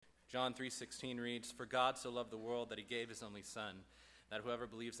John 3:16 reads, "For God so loved the world that he gave his only Son, that whoever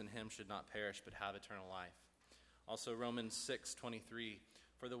believes in him should not perish but have eternal life." Also Romans 6:23,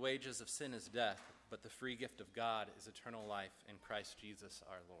 "For the wages of sin is death, but the free gift of God is eternal life in Christ Jesus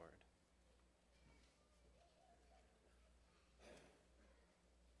our Lord."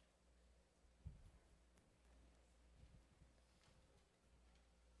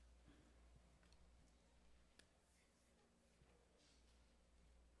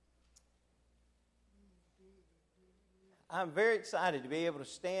 I'm very excited to be able to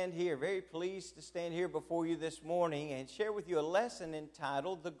stand here, very pleased to stand here before you this morning and share with you a lesson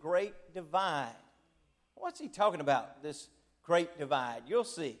entitled The Great Divide. What's he talking about, this great divide? You'll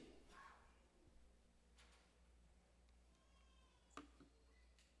see.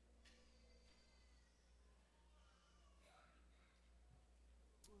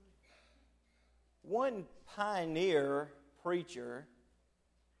 One pioneer preacher,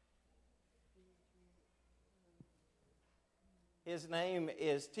 his name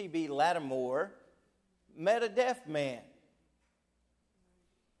is T.B. Lattimore, met a deaf man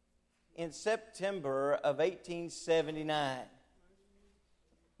in September of 1879,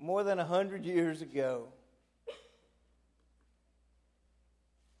 more than 100 years ago.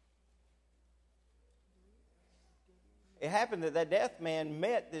 It happened that deaf man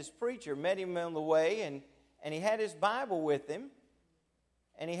met this preacher, met him on the way, and he had his Bible with him,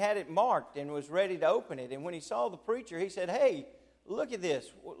 and he had it marked and was ready to open it. And when he saw the preacher, he said, "Hey, look at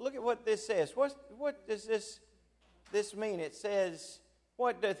this. Look at what this says. What does this mean? It says,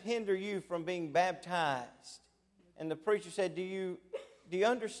 'What doth hinder you from being baptized?'" And the preacher said, "Do you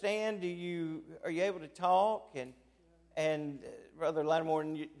understand? Are you able to talk?" And Brother Lattimore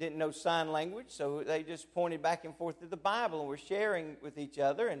didn't know sign language, so they just pointed back and forth to the Bible and were sharing with each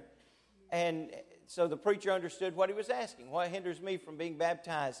other. And so the preacher understood what he was asking. What hinders me from being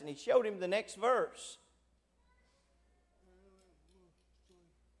baptized? And he showed him the next verse.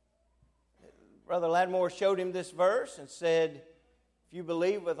 Brother Lattimore showed him this verse and said, "If you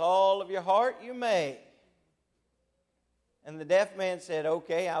believe with all of your heart, you may." And the deaf man said,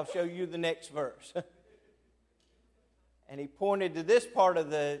 "Okay, I'll show you the next verse." And he pointed to this part of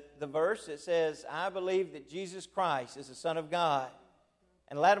the verse. It says, "I believe that Jesus Christ is the Son of God."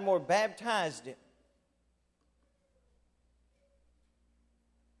 And Lattimore baptized him.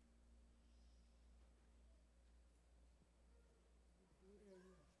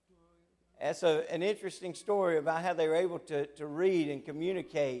 That's an interesting story about how they were able to read and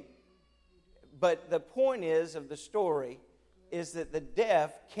communicate. But the point of the story is that the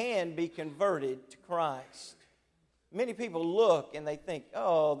deaf can be converted to Christ. Many people look and they think,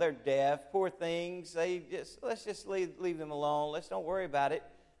 "Oh, they're deaf, poor things. Let's just leave them alone. Let's don't worry about it."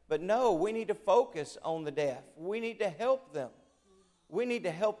 But no, we need to focus on the deaf. We need to help them. We need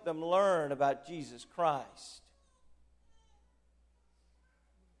to help them learn about Jesus Christ.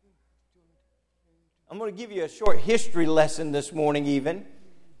 I'm going to give you a short history lesson this morning even,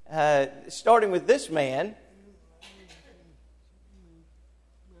 starting with this man,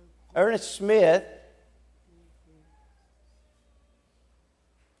 Ernest Smith.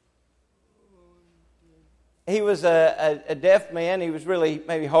 He was a deaf man. He was really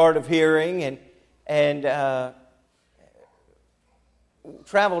maybe hard of hearing and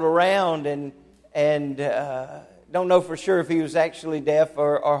traveled around and don't know for sure if he was actually deaf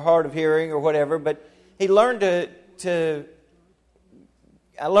or hard of hearing or whatever, but he learned I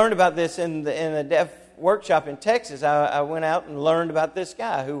learned about this in a deaf workshop in Texas. I went out and learned about this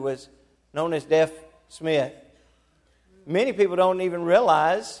guy who was known as Deaf Smith. Many people don't even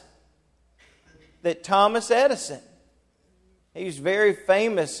realize that Thomas Edison, he's a very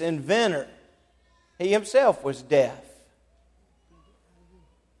famous inventor. He himself was deaf.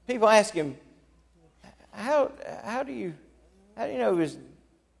 People ask him, how do you know he was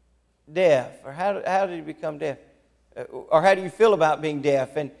deaf? Or how did he become deaf? Or how do you feel about being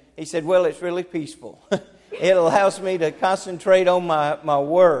deaf? And he said, "Well, it's really peaceful. It allows me to concentrate on my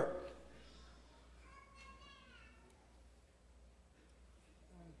work."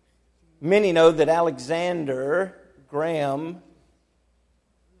 Many know that Alexander Graham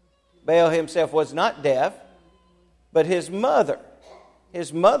Bell himself was not deaf, but his mother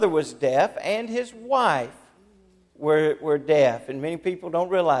was deaf, and his wife were deaf, and many people don't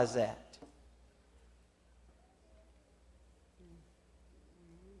realize that.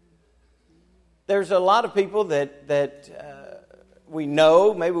 There's a lot of people that we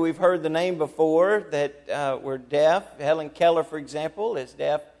know, maybe we've heard the name before, that were deaf. Helen Keller, for example, is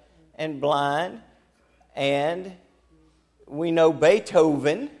deaf and blind. And we know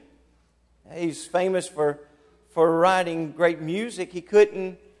Beethoven. He's famous for writing great music. He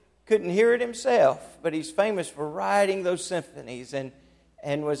couldn't couldn't hear it himself, but he's famous for writing those symphonies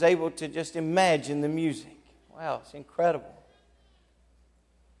and was able to just imagine the music. Wow, it's incredible.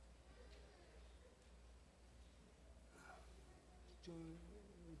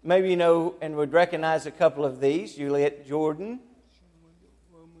 Maybe you know and would recognize a couple of these. Juliet Jordan.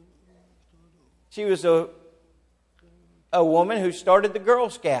 She was a woman who started the Girl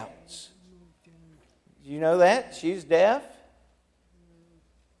Scouts. Do you know that? She's deaf.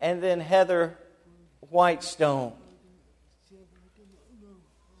 And then Heather Whitestone.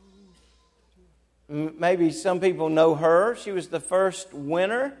 Maybe some people know her. She was the first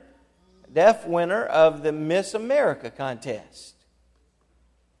deaf winner of the Miss America contest.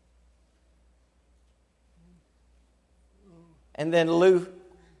 And then Lou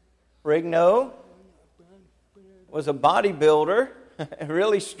Rigno was a bodybuilder,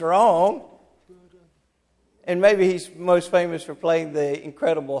 really strong. And maybe he's most famous for playing the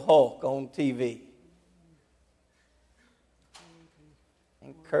Incredible Hulk on TV.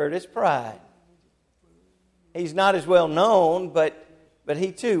 And Curtis Pride. He's not as well known, but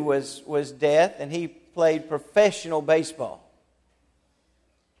he too was deaf, and he played professional baseball.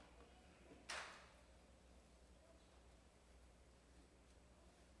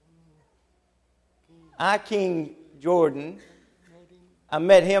 King Jordan, I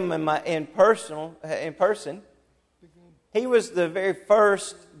met him in person. He was the very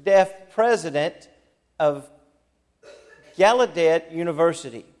first deaf president of Gallaudet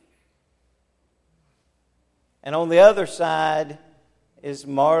University. And on the other side is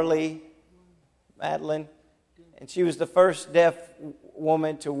Madeline, and she was the first deaf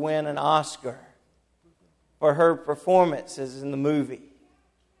woman to win an Oscar for her performances in the movie.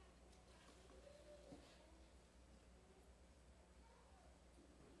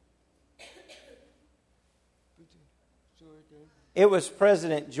 It was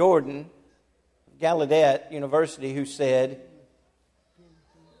President Jordan of Gallaudet University who said,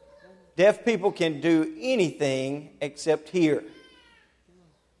 "Deaf people can do anything except hear."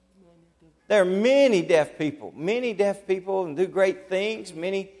 There are many deaf people and do great things,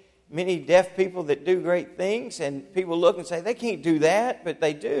 many deaf people that do great things, and people look and say, they can't do that, but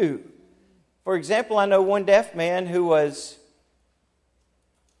they do. For example, I know one deaf man who was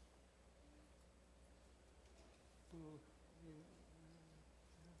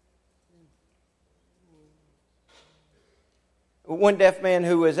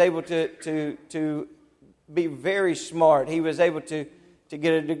able to be very smart. He was able to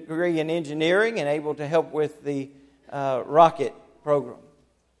get a degree in engineering and able to help with the rocket program.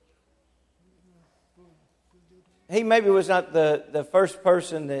 He maybe was not the first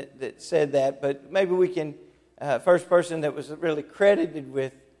person that said that, but maybe we can, first person that was really credited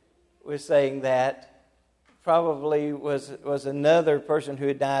with saying that probably was another person who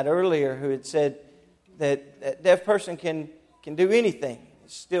had died earlier who had said that a deaf person can do anything.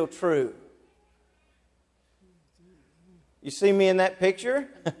 It's still true. You see me in that picture?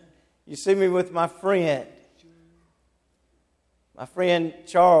 You see me with my friend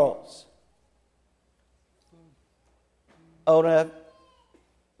Charles Onareda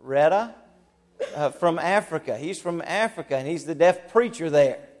from Africa. He's from Africa, and he's the deaf preacher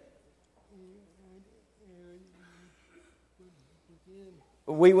there.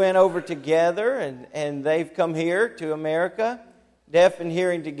 We went over together, and they've come here to America, deaf and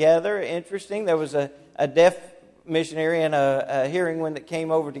hearing together. Interesting. There was a deaf missionary and a hearing one that came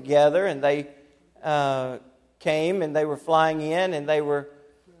over together, and they came, and they were flying in, and they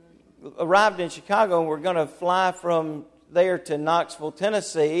arrived in Chicago, and were going to fly from there to Knoxville,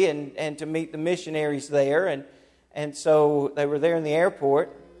 Tennessee, and to meet the missionaries there, and so they were there in the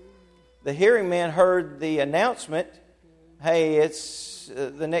airport. The hearing man heard the announcement, hey, it's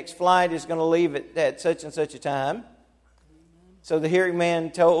the next flight is going to leave at such and such a time. So the hearing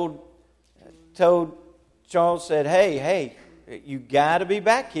man told Charles, said, hey, you got to be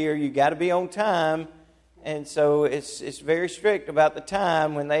back here. You got to be on time. And so it's very strict about the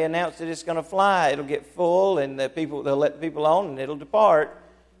time. When they announce that it's going to fly, it'll get full, and they'll let the people on, and it'll depart.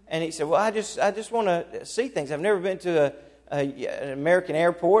 And he said, well, I just want to see things. I've never been to an American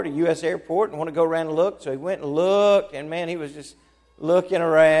airport, a U.S. airport, and want to go around and look. So he went and looked, and man, he was just looking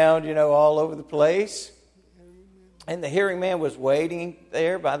around, all over the place. And the hearing man was waiting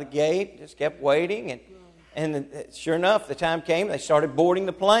there by the gate, just kept waiting. And sure enough, the time came, they started boarding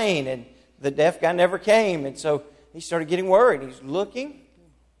the plane, and the deaf guy never came. And so he started getting worried. He's looking,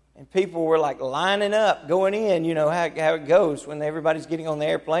 and people were like lining up, going in. You know how it goes when everybody's getting on the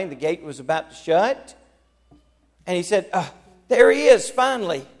airplane. The gate was about to shut. And he said, there he is,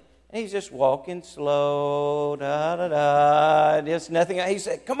 finally. And he's just walking slow, da-da-da, just nothing. He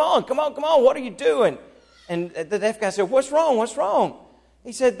said, come on, what are you doing? And the deaf guy said, what's wrong?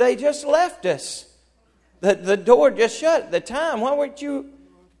 He said, they just left us. The door just shut at the time. Why weren't you?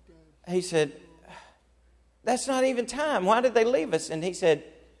 He said, that's not even time. Why did they leave us? And he said,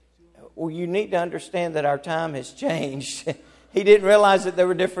 well, you need to understand that our time has changed. He didn't realize that there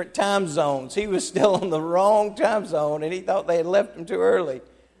were different time zones. He was still on the wrong time zone, and he thought they had left him too early.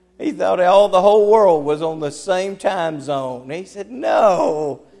 He thought the whole world was on the same time zone. He said,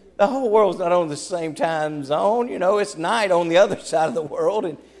 no, the whole world's not on the same time zone. You know, it's night on the other side of the world.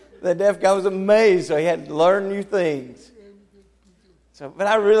 And the deaf guy was amazed, so he had to learn new things. But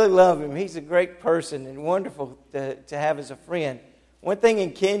I really love him. He's a great person and wonderful to have as a friend. One thing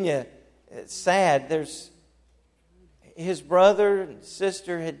in Kenya, it's sad, his brother and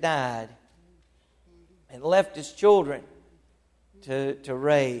sister had died and left his children to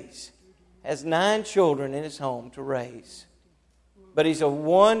raise. Has 9 children in his home to raise. But he's a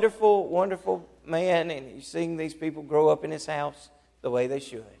wonderful, wonderful man, and he's seeing these people grow up in his house the way they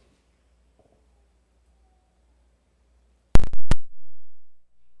should.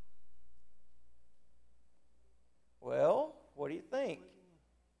 Well, what do you think?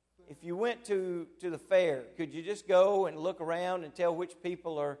 If you went to the fair, could you just go and look around and tell which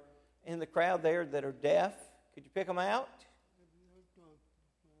people are in the crowd there that are deaf? Could you pick them out?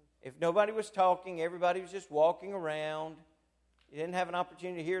 If nobody was talking, everybody was just walking around, you didn't have an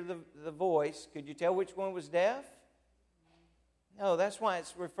opportunity to hear the voice, could you tell which one was deaf? No, that's why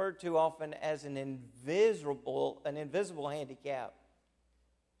it's referred to often as an invisible handicap.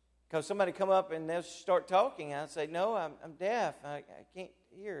 Because somebody come up and they'll start talking, I'll say, no, I'm deaf, I can't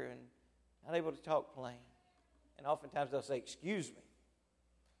hear and not able to talk plain. And oftentimes they'll say, excuse me.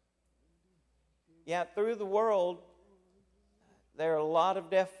 Yeah, through the world, there are a lot of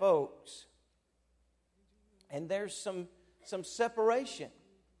deaf folks. And there's some separation.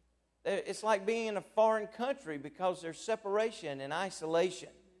 It's like being in a foreign country because there's separation and isolation.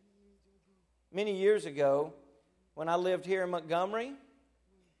 Many years ago, when I lived here in Montgomery,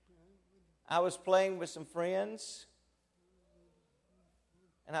 I was playing with some friends,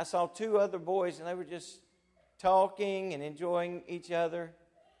 and I saw 2 other boys, and they were just talking and enjoying each other.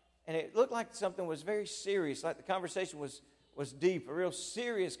 And it looked like something was very serious, like the conversation was deep, a real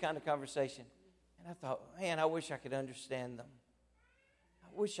serious kind of conversation. And I thought, man, I wish I could understand them. I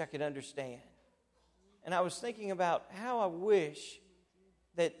wish I could understand. And I was thinking about how I wish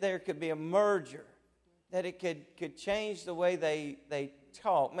that there could be a merger, that it could change the way they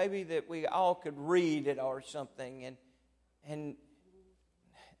talk. Maybe that we all could read it or something. And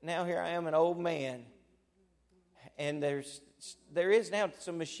now here I am, an old man. And there is now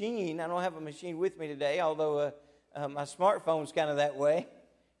some machine. I don't have a machine with me today, although my smartphone's kind of that way,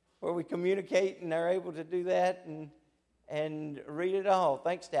 where we communicate and are able to do that and read it all.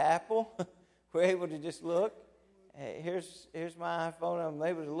 Thanks to Apple, we're able to just look. Here's my iPhone. I'm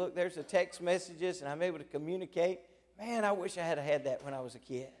able to look. There's the text messages, and I'm able to communicate. Man, I wish I had had that when I was a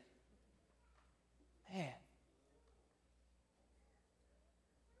kid. Man.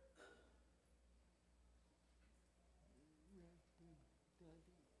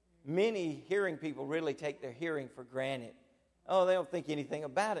 Many hearing people really take their hearing for granted. Oh, they don't think anything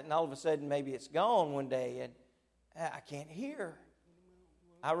about it, and all of a sudden maybe it's gone one day, and I can't hear.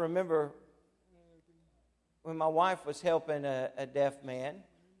 I remember when my wife was helping a deaf man.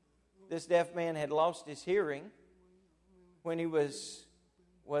 This deaf man had lost his hearing when he was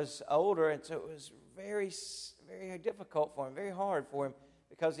older, and so it was very, very difficult for him, very hard for him,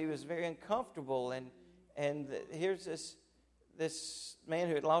 because he was very uncomfortable. And here's this man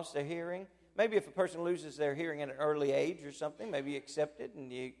who had lost their hearing. Maybe if a person loses their hearing at an early age or something, maybe you accept it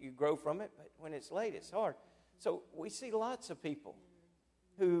and you grow from it. But when it's late, it's hard. So we see lots of people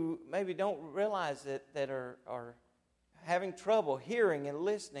who maybe don't realize that are having trouble hearing and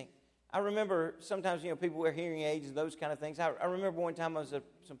listening. I remember sometimes, people wear hearing aids and those kind of things. I remember one time I was at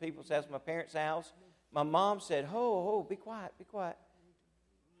some people's house, my parents' house. My mom said, "Ho, be quiet, be quiet.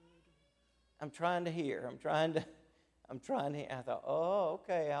 I'm trying to hear. I'm trying to." I thought, oh,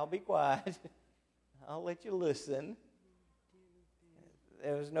 okay, I'll be quiet. I'll let you listen.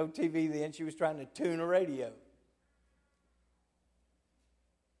 There was no TV then. She was trying to tune a radio.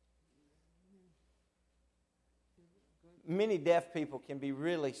 Many deaf people can be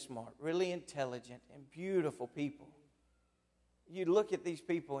really smart, really intelligent, and beautiful people. You look at these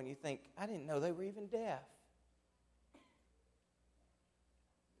people and you think, I didn't know they were even deaf.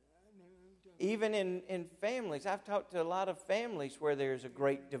 Even in families, I've talked to a lot of families where there's a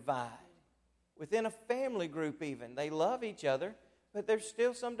great divide. Within a family group even, they love each other, but there's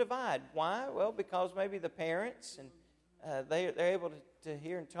still some divide. Why? Well, because maybe the parents, and they're able to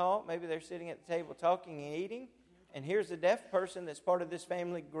hear and talk. Maybe they're sitting at the table talking and eating, and here's a deaf person that's part of this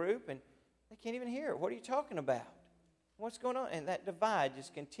family group, and they can't even hear it. What are you talking about? What's going on? And that divide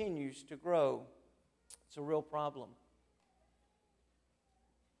just continues to grow. It's a real problem.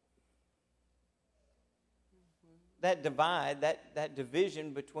 That divide, that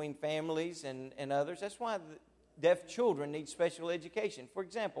division between families and others, that's why the deaf children need special education. For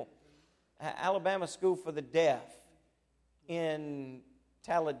example, Alabama School for the Deaf in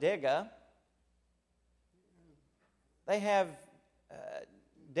Talladega, they have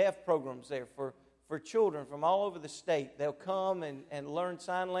deaf programs there for children from all over the state. They'll come and learn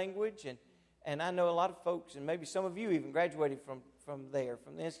sign language, and I know a lot of folks, and maybe some of you even graduated from there,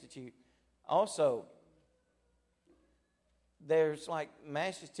 from the Institute. Also, there's like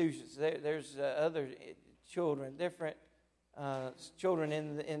Massachusetts, there's other children, different children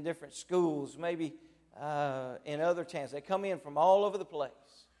in different schools, maybe in other towns. They come in from all over the place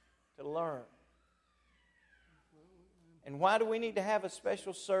to learn. And why do we need to have a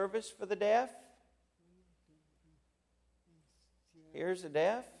special service for the deaf? Here's the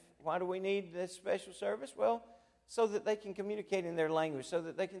deaf. Why do we need this special service? Well, so that they can communicate in their language, so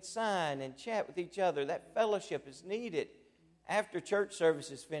that they can sign and chat with each other. That fellowship is needed. After church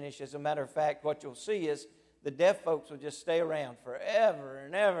services finish, as a matter of fact, what you'll see is the deaf folks will just stay around forever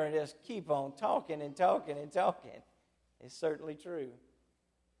and ever and just keep on talking and talking and talking. It's certainly true.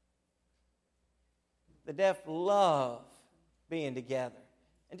 The deaf love being together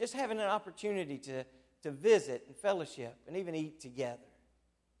and just having an opportunity to visit and fellowship and even eat together.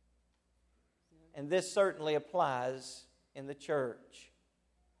 And this certainly applies in the church.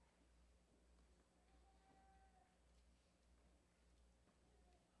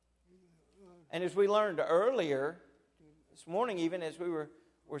 And as we learned earlier, this morning even as we were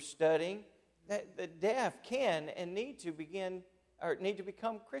studying, that the deaf can and need to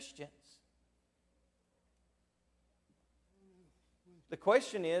become Christians. The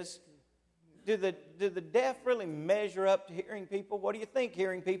question is, do the deaf really measure up to hearing people? What do you think,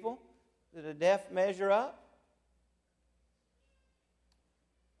 hearing people? Do the deaf measure up?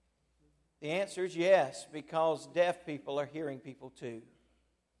 The answer is yes, because deaf people are hearing people too.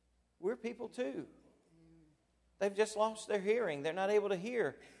 We're people too. They've just lost their hearing. They're not able to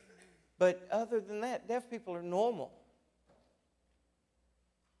hear. But other than that, deaf people are normal.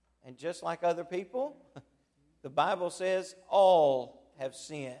 And just like other people, the Bible says all have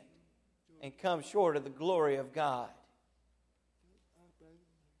sinned and come short of the glory of God.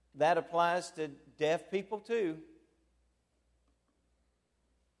 That applies to deaf people too.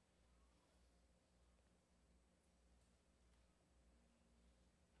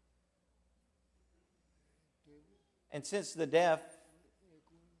 And since the deaf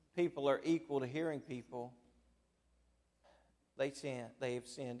people are equal to hearing people, they have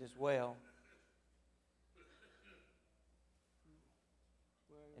sinned as well.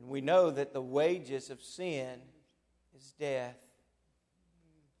 And we know that the wages of sin is death.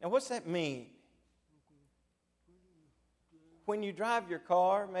 Now, what's that mean? When you drive your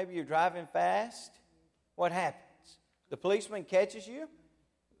car, maybe you're driving fast, what happens? The policeman catches you.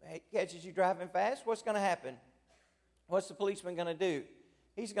 He catches you driving fast. What's going to happen? What's the policeman going to do?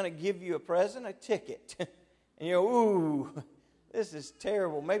 He's going to give you a present, a ticket. And you go, ooh, this is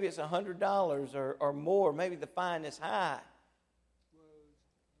terrible. Maybe it's $100 or more. Maybe the fine is high.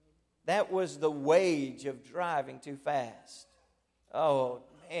 That was the wage of driving too fast. Oh,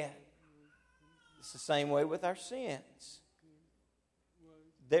 man. It's the same way with our sins.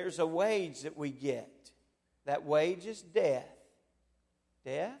 There's a wage that we get. That wage is death.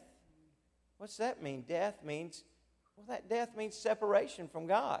 Death? What's that mean? Death means, well, that death means separation from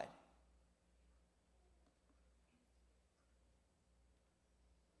God.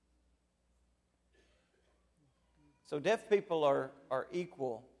 So deaf people are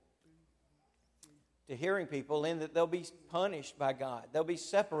equal to hearing people in that they'll be punished by God. They'll be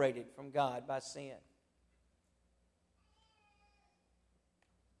separated from God by sin.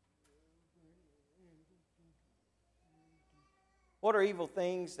 What are evil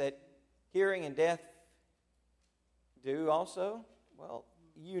things that hearing and deaf do also? Well,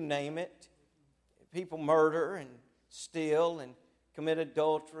 you name it. People murder and steal and commit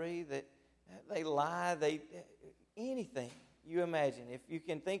adultery. That they lie. Anything you imagine. If you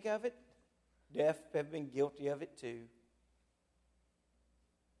can think of it, deaf have been guilty of it too.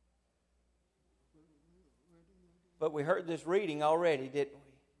 But we heard this reading already, didn't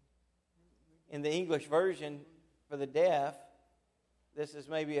we? In the English version for the deaf, this is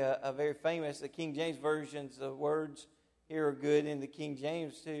maybe a very famous, the King James Version's words here are good in the King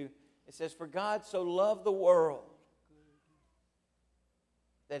James too. It says, "For God so loved the world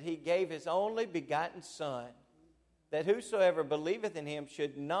that He gave His only begotten Son, that whosoever believeth in Him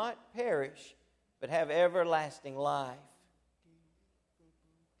should not perish, but have everlasting life."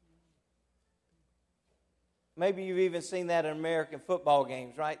 Maybe you've even seen that in American football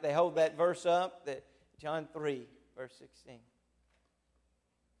games, right? They hold that verse up, that John 3, verse 16.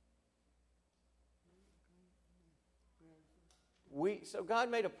 So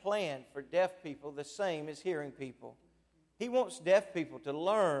God made a plan for deaf people the same as hearing people. He wants deaf people to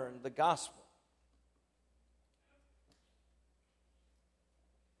learn the gospel.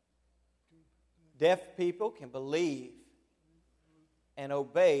 Deaf people can believe and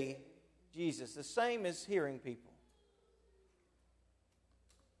obey Jesus, the same as hearing people.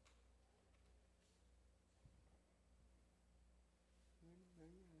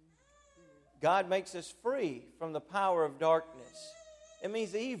 God makes us free from the power of darkness. It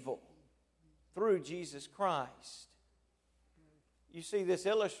means evil through Jesus Christ. You see this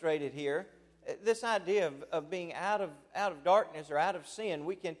illustrated here. This idea of being out of darkness or out of sin,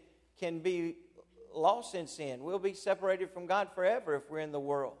 we can be lost in sin. We'll be separated from God forever if we're in the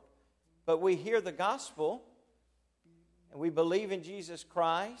world. But we hear the gospel and we believe in Jesus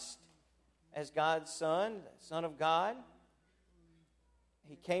Christ as God's Son, the Son of God.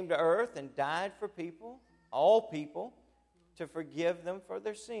 He came to earth and died for people, all people, to forgive them for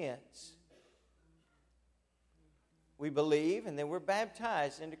their sins. We believe, and then we're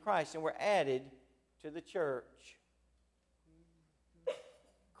baptized into Christ, and we're added to the church.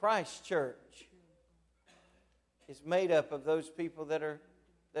 Christ's church is made up of those people that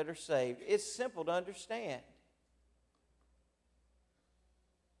are saved. It's simple to understand.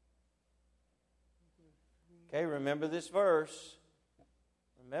 Okay, remember this verse.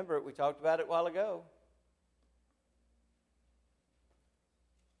 Remember it, we talked about it a while ago.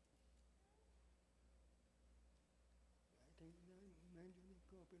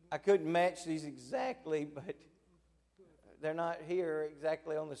 I couldn't match these exactly, but they're not here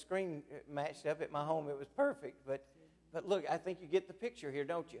exactly on the screen matched up. At my home it was perfect. But look, I think you get the picture here,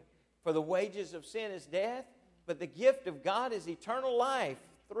 don't you? For the wages of sin is death, but the gift of God is eternal life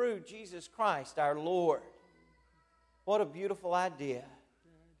through Jesus Christ our Lord. What a beautiful idea.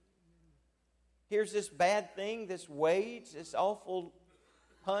 Here's this bad thing, this wage, this awful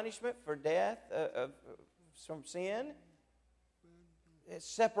punishment for death, from sin.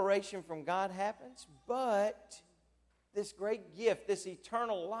 Separation from God happens, but this great gift, this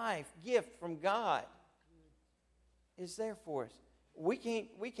eternal life gift from God is there for us. We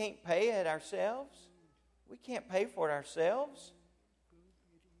can't pay it ourselves. We can't pay for it ourselves.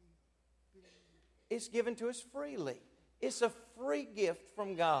 It's given to us freely. It's a free gift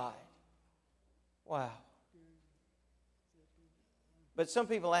from God. Wow. But some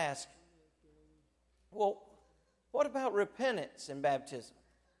people ask, well, what about repentance and baptism?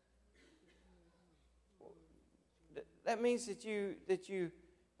 That means that you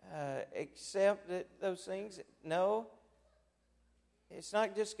accept those things? No. It's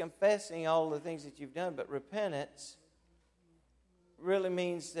not just confessing all the things that you've done, but repentance really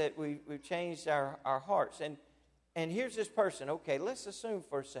means that we've changed our hearts. And here's this person. Okay, let's assume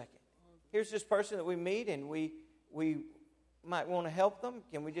for a second. Here's this person that we meet, and we might want to help them.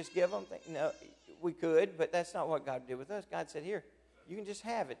 Can we just give them things? No, we could, but that's not what God did with us. God said, here, you can just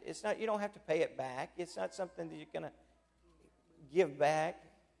have it. It's not, you don't have to pay it back. It's not something that you're going to give back.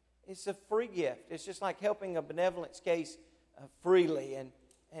 It's a free gift. It's just like helping a benevolence case freely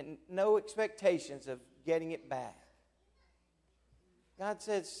and no expectations of getting it back. God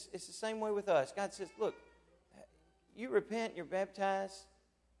says it's the same way with us. God says, look, you repent, you're baptized,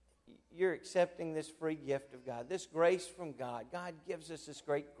 you're accepting this free gift of God, this grace from God. God gives us this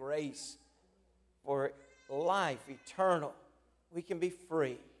great grace for life eternal. We can be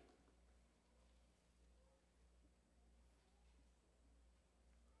free.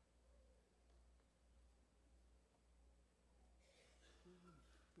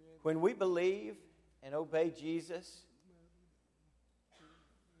 When we believe and obey Jesus,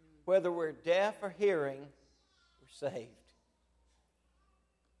 whether we're deaf or hearing, we're saved.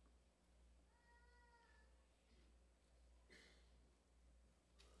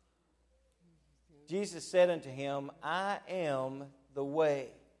 Jesus said unto him, I am the way,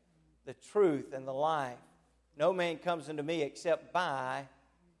 the truth, and the life. No man comes unto me except by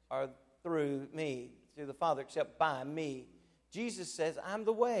or through me, through the Father, except by me. Jesus says, I'm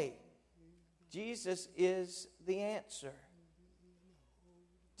the way. Jesus is the answer.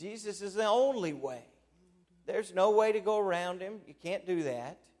 Jesus is the only way. There's no way to go around him. You can't do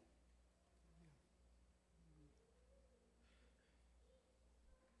that.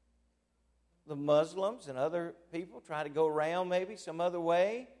 the Muslims and other people try to go around maybe some other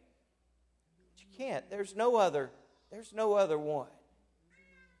way. But you can't. There's no other one.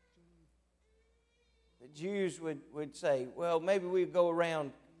 The Jews would say, well, maybe we go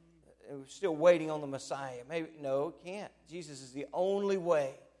around still waiting on the Messiah. Maybe no, it can't. Jesus is the only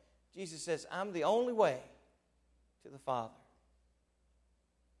way. Jesus says, I'm the only way to the Father.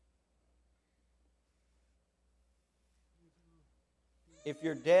 If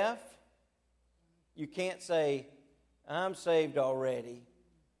you're deaf, you can't say, I'm saved already.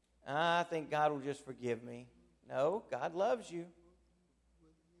 I think God will just forgive me. No, God loves you.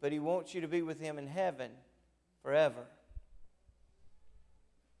 But He wants you to be with Him in heaven forever.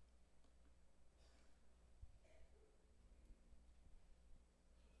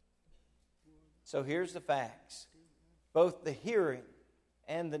 So here's the facts. Both the hearing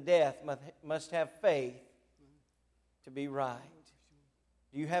and the deaf must have faith to be right.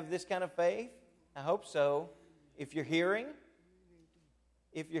 Do you have this kind of faith? I hope so. If you're hearing,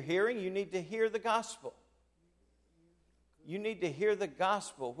 you need to hear the gospel. You need to hear the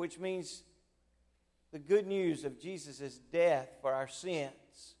gospel, which means the good news of Jesus' death for our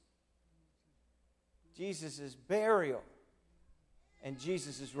sins, Jesus' burial, and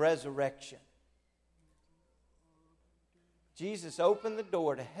Jesus' resurrection. Jesus opened the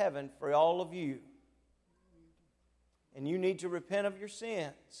door to heaven for all of you. And you need to repent of your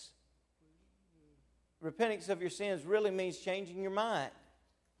sins. Repentance of your sins really means changing your mind.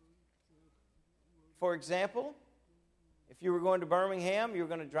 For example, if you were going to Birmingham, you were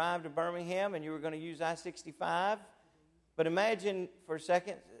going to drive to Birmingham and you were going to use I-65. But imagine for a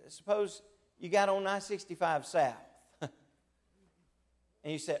second, suppose you got on I-65 south. And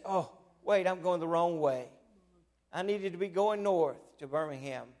you said, oh, wait, I'm going the wrong way. I needed to be going north to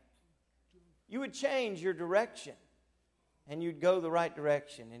Birmingham. You would change your direction and you'd go the right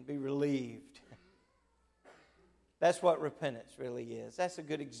direction and be relieved. That's what repentance really is. That's a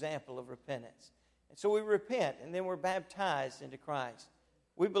good example of repentance. And so we repent and then we're baptized into Christ.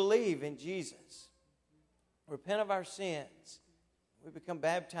 We believe in Jesus. Repent of our sins. We become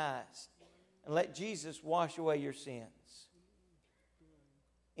baptized and let Jesus wash away your sins.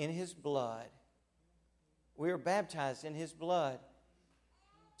 In His blood. We are baptized in His blood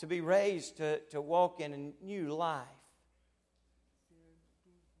to be raised to walk in a new life.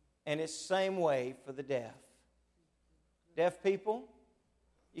 And it's the same way for the deaf. Deaf people,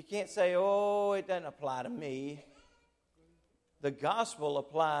 you can't say, oh, it doesn't apply to me. The gospel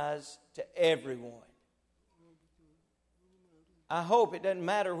applies to everyone. I hope it doesn't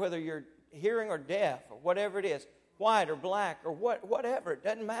matter whether you're hearing or deaf or whatever it is, white or black or whatever, it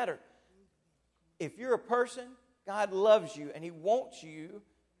doesn't matter. If you're a person, God loves you and He wants you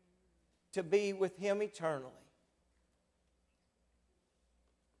to be with Him eternally.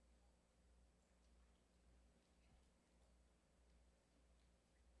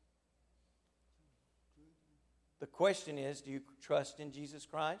 The question is, do you trust in Jesus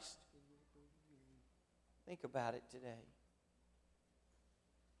Christ? Think about it today.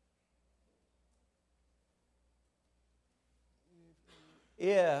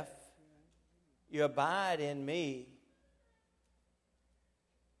 If you abide in me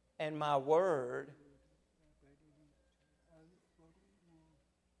and my word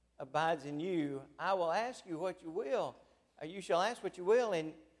abides in you, I will ask you what you will. Or you shall ask what you will,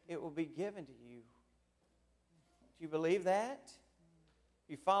 and it will be given to you. Do you believe that?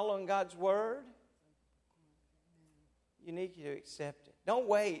 You following God's word? You need to accept it. Don't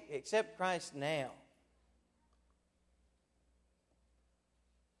wait. Accept Christ now.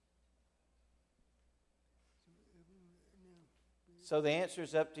 So the answer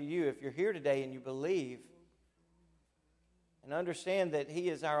is up to you. If you're here today and you believe and understand that He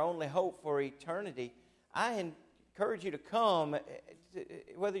is our only hope for eternity, I encourage you to come,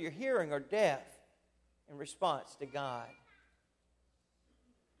 whether you're hearing or deaf, in response to God.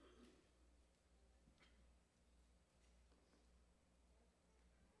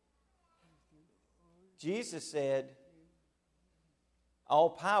 Jesus said, all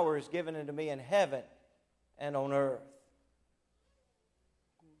power is given unto me in heaven and on earth.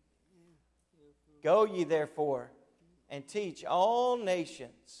 Go ye therefore and teach all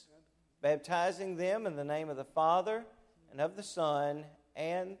nations, baptizing them in the name of the Father and of the Son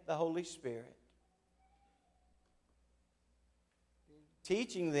and the Holy Spirit.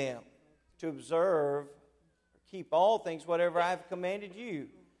 Teaching them to observe, keep all things whatever I have commanded you.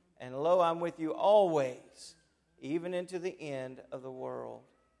 And lo, I'm with you always, even into the end of the world.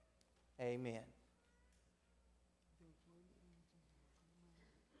 Amen.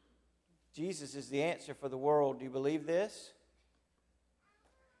 Jesus is the answer for the world. Do you believe this?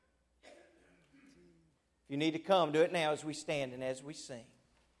 If you need to come, do it now as we stand and as we sing.